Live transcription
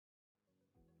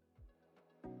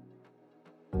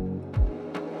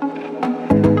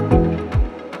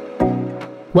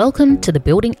Welcome to the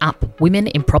Building Up Women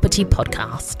in Property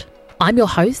podcast. I'm your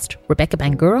host, Rebecca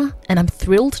Bangura, and I'm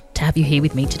thrilled to have you here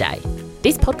with me today.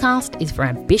 This podcast is for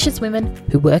ambitious women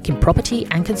who work in property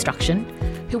and construction,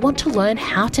 who want to learn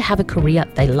how to have a career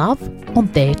they love on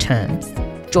their terms.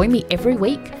 Join me every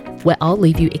week where I'll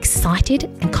leave you excited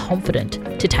and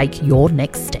confident to take your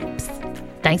next steps.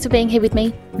 Thanks for being here with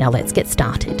me. Now let's get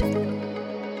started.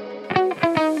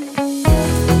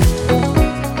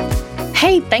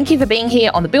 Hey, thank you for being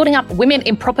here on the Building Up Women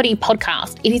in Property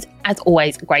podcast. It is, as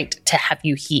always, great to have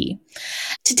you here.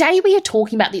 Today, we are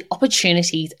talking about the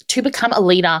opportunities to become a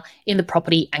leader in the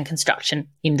property and construction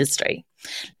industry.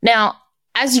 Now,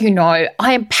 as you know,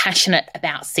 I am passionate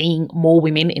about seeing more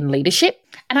women in leadership,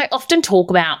 and I often talk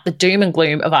about the doom and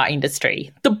gloom of our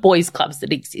industry, the boys' clubs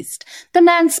that exist, the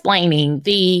mansplaining,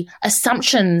 the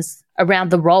assumptions around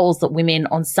the roles that women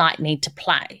on site need to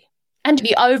play, and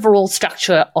the overall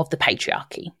structure of the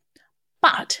patriarchy.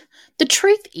 But the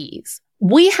truth is,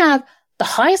 we have the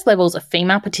highest levels of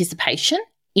female participation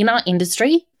in our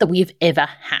industry that we have ever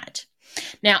had.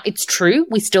 Now, it's true,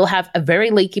 we still have a very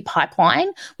leaky pipeline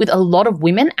with a lot of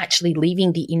women actually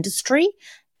leaving the industry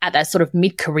at that sort of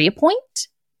mid-career point.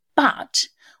 But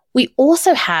we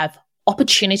also have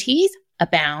opportunities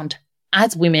abound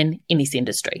as women in this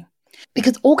industry,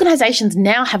 because organisations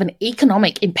now have an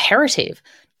economic imperative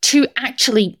to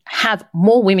actually have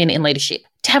more women in leadership,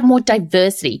 to have more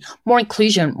diversity, more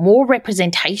inclusion, more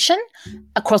representation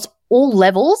across all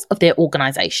levels of their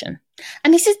organisation.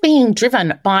 And this is being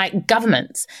driven by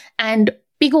governments and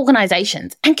big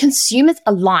organisations and consumers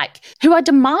alike who are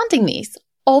demanding this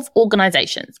of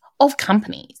organisations, of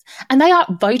companies, and they are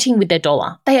voting with their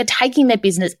dollar. They are taking their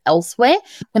business elsewhere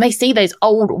when they see those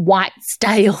old, white,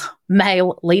 stale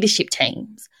male leadership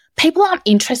teams. People aren't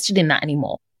interested in that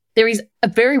anymore. There is a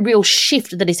very real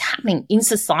shift that is happening in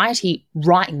society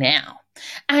right now.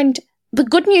 And the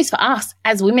good news for us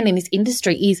as women in this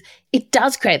industry is it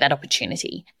does create that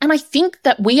opportunity. And I think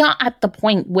that we are at the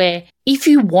point where if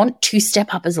you want to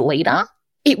step up as a leader,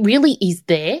 it really is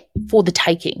there for the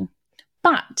taking.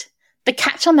 But the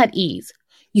catch on that is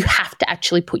you have to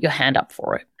actually put your hand up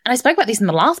for it. And I spoke about this in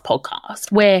the last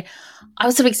podcast where I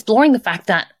was sort of exploring the fact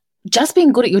that just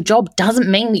being good at your job doesn't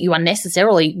mean that you are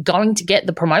necessarily going to get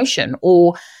the promotion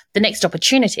or the next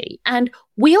opportunity. And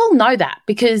we all know that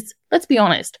because, let's be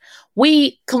honest,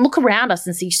 we can look around us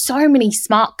and see so many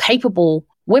smart, capable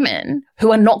women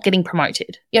who are not getting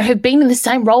promoted, who've been in the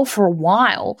same role for a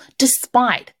while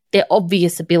despite their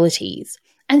obvious abilities.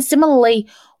 And similarly,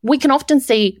 we can often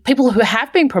see people who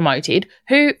have been promoted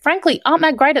who, frankly, aren't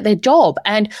that great at their job.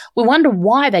 And we wonder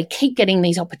why they keep getting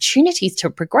these opportunities to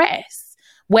progress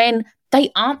when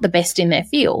they aren't the best in their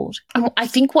field. And I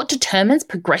think what determines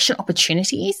progression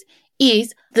opportunities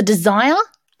is the desire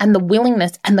and the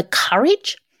willingness and the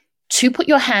courage to put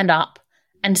your hand up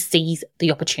and seize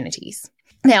the opportunities.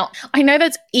 Now, I know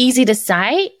that's easy to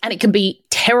say and it can be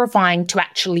terrifying to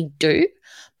actually do,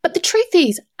 but the truth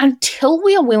is, until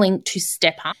we are willing to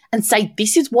step up and say,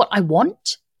 this is what I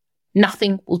want,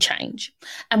 nothing will change.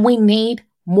 And we need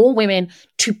more women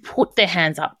to put their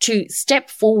hands up, to step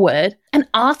forward and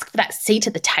ask for that seat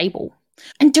at the table.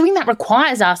 And doing that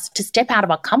requires us to step out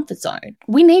of our comfort zone.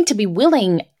 We need to be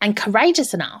willing and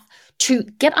courageous enough to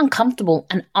get uncomfortable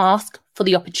and ask for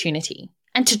the opportunity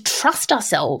and to trust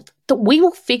ourselves that we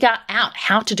will figure out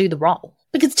how to do the role.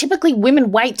 Because typically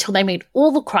women wait till they meet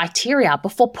all the criteria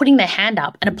before putting their hand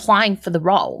up and applying for the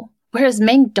role, whereas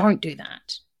men don't do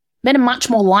that. Men are much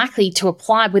more likely to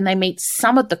apply when they meet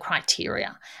some of the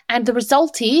criteria. And the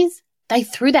result is they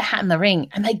threw their hat in the ring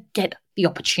and they get the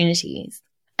opportunities.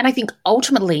 And I think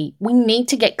ultimately we need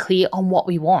to get clear on what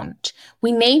we want.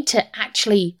 We need to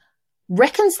actually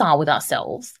reconcile with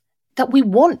ourselves that we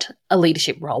want a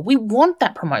leadership role. We want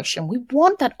that promotion. We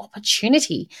want that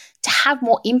opportunity to have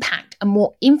more impact and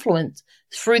more influence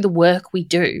through the work we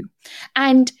do.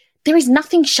 And there is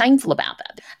nothing shameful about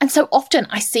that. And so often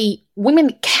I see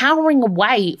women cowering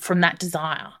away from that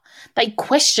desire. They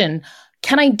question,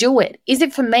 can I do it? Is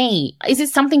it for me? Is it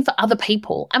something for other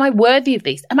people? Am I worthy of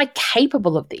this? Am I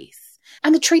capable of this?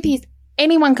 And the truth is,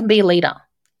 anyone can be a leader.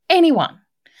 Anyone.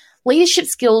 Leadership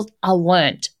skills are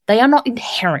learnt. They are not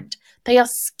inherent. They are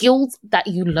skills that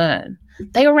you learn.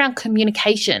 They are around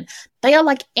communication. They are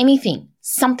like anything,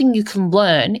 something you can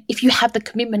learn if you have the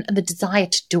commitment and the desire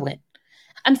to do it.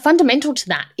 And fundamental to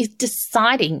that is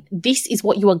deciding this is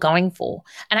what you are going for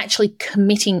and actually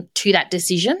committing to that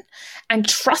decision and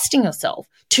trusting yourself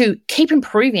to keep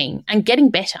improving and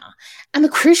getting better. And the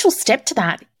crucial step to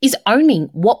that is owning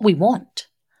what we want.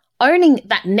 owning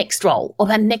that next role or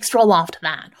that next role after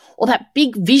that, or that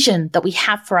big vision that we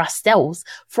have for ourselves,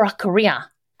 for our career,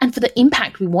 and for the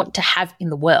impact we want to have in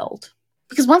the world.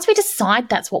 Because once we decide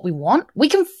that's what we want, we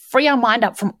can free our mind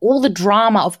up from all the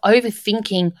drama of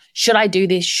overthinking, should I do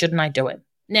this, shouldn't I do it?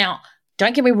 Now,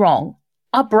 don't get me wrong,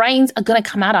 our brains are going to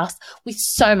come at us with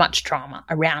so much trauma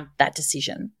around that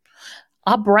decision.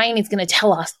 Our brain is going to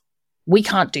tell us we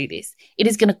can't do this. It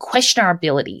is going to question our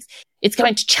abilities. It's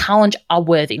going to challenge our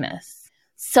worthiness.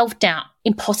 Self-doubt,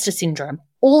 imposter syndrome,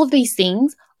 all of these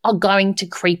things are going to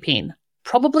creep in,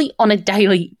 probably on a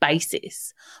daily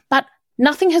basis. But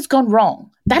nothing has gone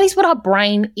wrong. That is what our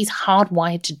brain is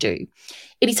hardwired to do.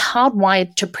 It is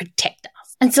hardwired to protect us.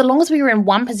 And so long as we are in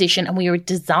one position and we are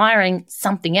desiring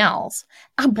something else,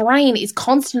 our brain is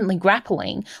constantly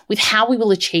grappling with how we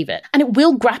will achieve it. And it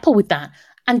will grapple with that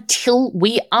until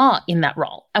we are in that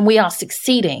role and we are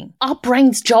succeeding. Our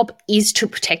brain's job is to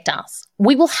protect us.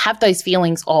 We will have those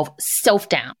feelings of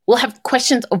self-doubt. We'll have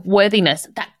questions of worthiness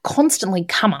that constantly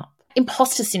come up.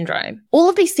 Imposter syndrome. All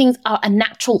of these things are a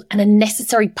natural and a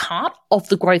necessary part of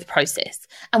the growth process.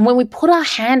 And when we put our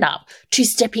hand up to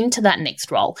step into that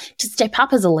next role, to step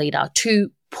up as a leader,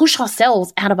 to push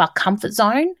ourselves out of our comfort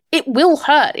zone, it will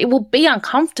hurt. It will be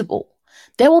uncomfortable.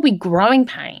 There will be growing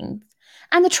pains.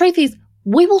 And the truth is,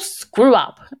 we will screw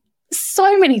up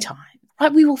so many times.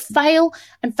 Right? We will fail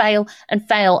and fail and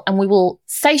fail, and we will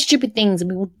say stupid things and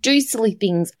we will do silly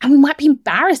things, and we might be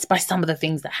embarrassed by some of the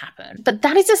things that happen. But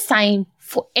that is the same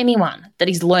for anyone that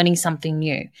is learning something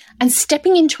new. And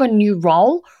stepping into a new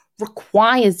role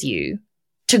requires you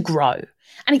to grow.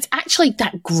 And it's actually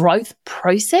that growth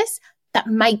process that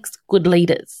makes good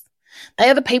leaders.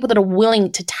 They are the people that are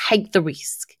willing to take the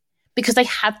risk because they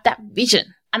have that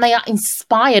vision. And they are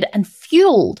inspired and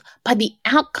fueled by the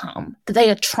outcome that they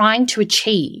are trying to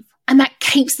achieve. And that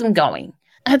keeps them going.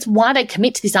 And that's why they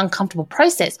commit to this uncomfortable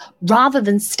process rather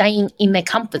than staying in their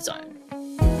comfort zone.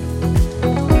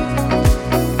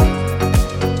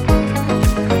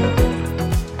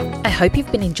 I hope you've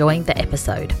been enjoying the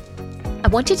episode. I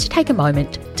wanted to take a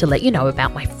moment to let you know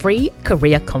about my free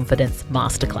Career Confidence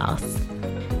Masterclass.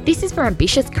 This is for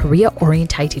ambitious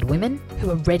career-orientated women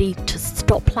who are ready to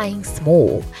stop playing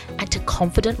small and to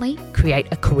confidently create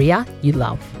a career you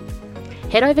love.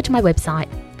 Head over to my website,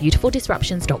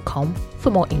 beautifuldisruptions.com, for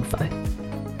more info.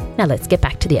 Now let's get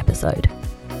back to the episode.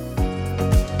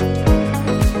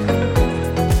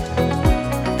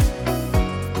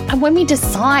 And when we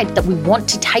decide that we want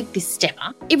to take this step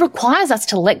up, it requires us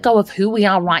to let go of who we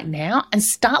are right now and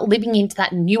start living into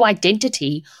that new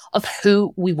identity of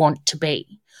who we want to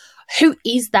be. Who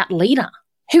is that leader?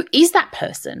 Who is that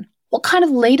person? What kind of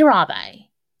leader are they?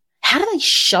 How do they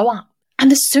show up?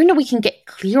 And the sooner we can get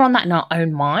clear on that in our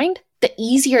own mind, the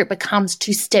easier it becomes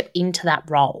to step into that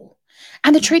role.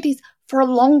 And the truth is, for a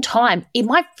long time, it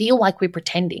might feel like we're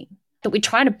pretending, that we're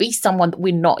trying to be someone that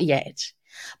we're not yet.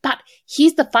 But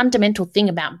here's the fundamental thing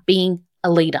about being a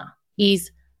leader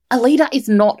is a leader is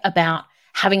not about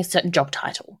having a certain job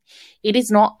title. It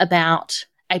is not about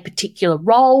a particular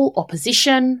role or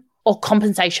position or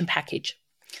compensation package.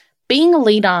 Being a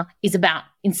leader is about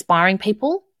inspiring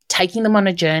people, taking them on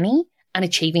a journey, and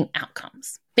achieving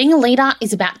outcomes. Being a leader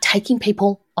is about taking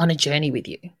people on a journey with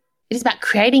you. It is about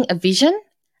creating a vision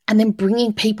and then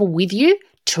bringing people with you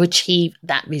to achieve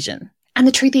that vision. And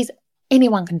the truth is,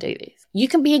 anyone can do this. You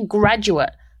can be a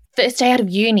graduate, first day out of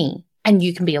uni, and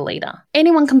you can be a leader.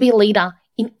 Anyone can be a leader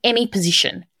in any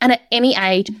position and at any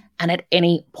age and at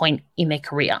any point in their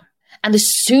career. And the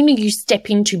sooner you step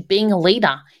into being a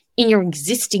leader in your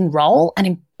existing role and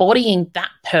embodying that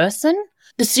person,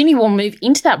 the sooner you will move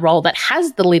into that role that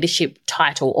has the leadership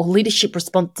title or leadership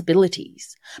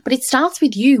responsibilities. But it starts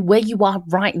with you where you are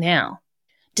right now,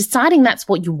 deciding that's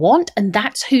what you want and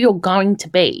that's who you're going to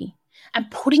be,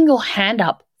 and putting your hand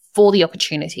up for the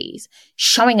opportunities,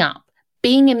 showing up,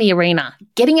 being in the arena,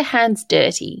 getting your hands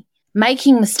dirty,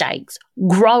 making mistakes,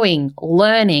 growing,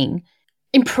 learning,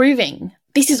 improving.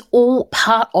 This is all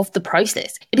part of the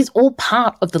process. It is all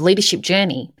part of the leadership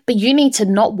journey. But you need to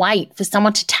not wait for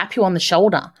someone to tap you on the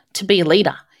shoulder to be a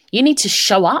leader. You need to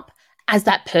show up as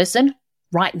that person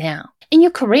right now. In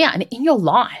your career and in your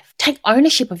life, take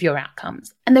ownership of your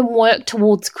outcomes and then work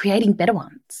towards creating better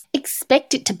ones.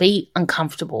 Expect it to be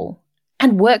uncomfortable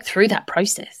and work through that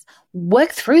process.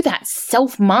 Work through that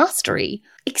self-mastery.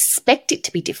 Expect it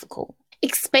to be difficult.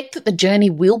 Expect that the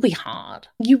journey will be hard.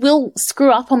 You will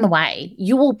screw up on the way.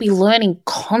 You will be learning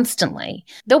constantly.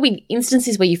 There'll be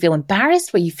instances where you feel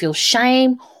embarrassed, where you feel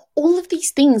shame. All of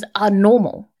these things are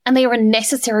normal and they are a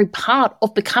necessary part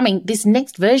of becoming this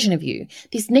next version of you,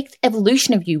 this next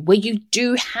evolution of you where you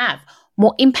do have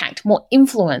more impact, more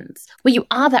influence, where you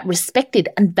are that respected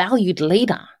and valued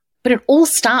leader. But it all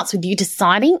starts with you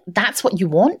deciding that's what you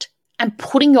want and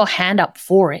putting your hand up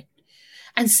for it.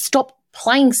 And stop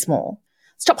playing small.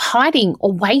 Stop hiding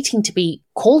or waiting to be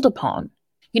called upon.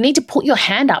 You need to put your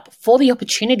hand up for the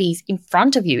opportunities in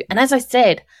front of you. And as I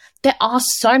said, there are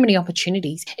so many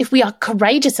opportunities if we are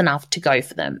courageous enough to go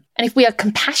for them. And if we are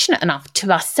compassionate enough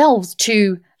to ourselves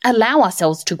to allow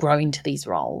ourselves to grow into these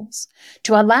roles,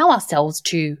 to allow ourselves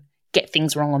to get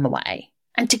things wrong on the way,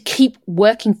 and to keep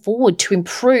working forward to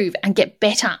improve and get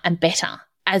better and better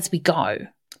as we go.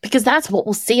 Because that's what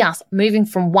will see us moving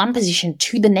from one position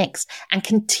to the next and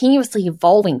continuously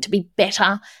evolving to be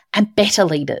better and better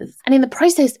leaders. And in the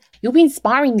process, you'll be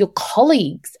inspiring your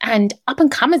colleagues and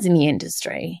up-and-comers in the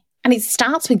industry. And it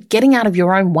starts with getting out of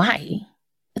your own way.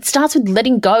 It starts with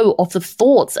letting go of the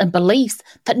thoughts and beliefs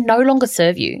that no longer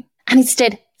serve you, and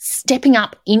instead stepping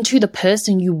up into the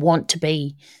person you want to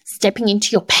be, stepping into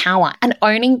your power and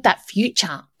owning that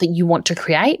future that you want to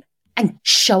create, and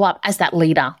show up as that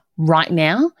leader right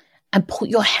now and put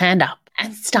your hand up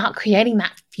and start creating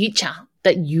that future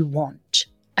that you want.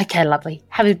 Okay, lovely.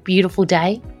 Have a beautiful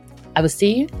day. I will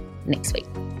see you next week.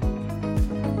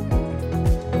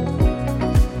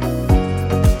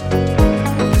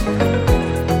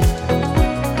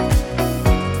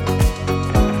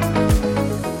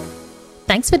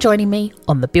 Thanks for joining me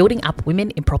on the Building Up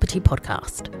Women in Property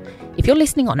podcast. If you're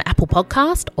listening on Apple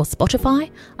Podcast or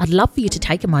Spotify, I'd love for you to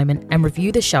take a moment and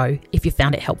review the show if you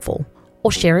found it helpful,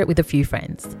 or share it with a few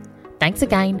friends. Thanks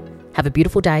again, have a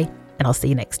beautiful day, and I'll see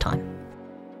you next time.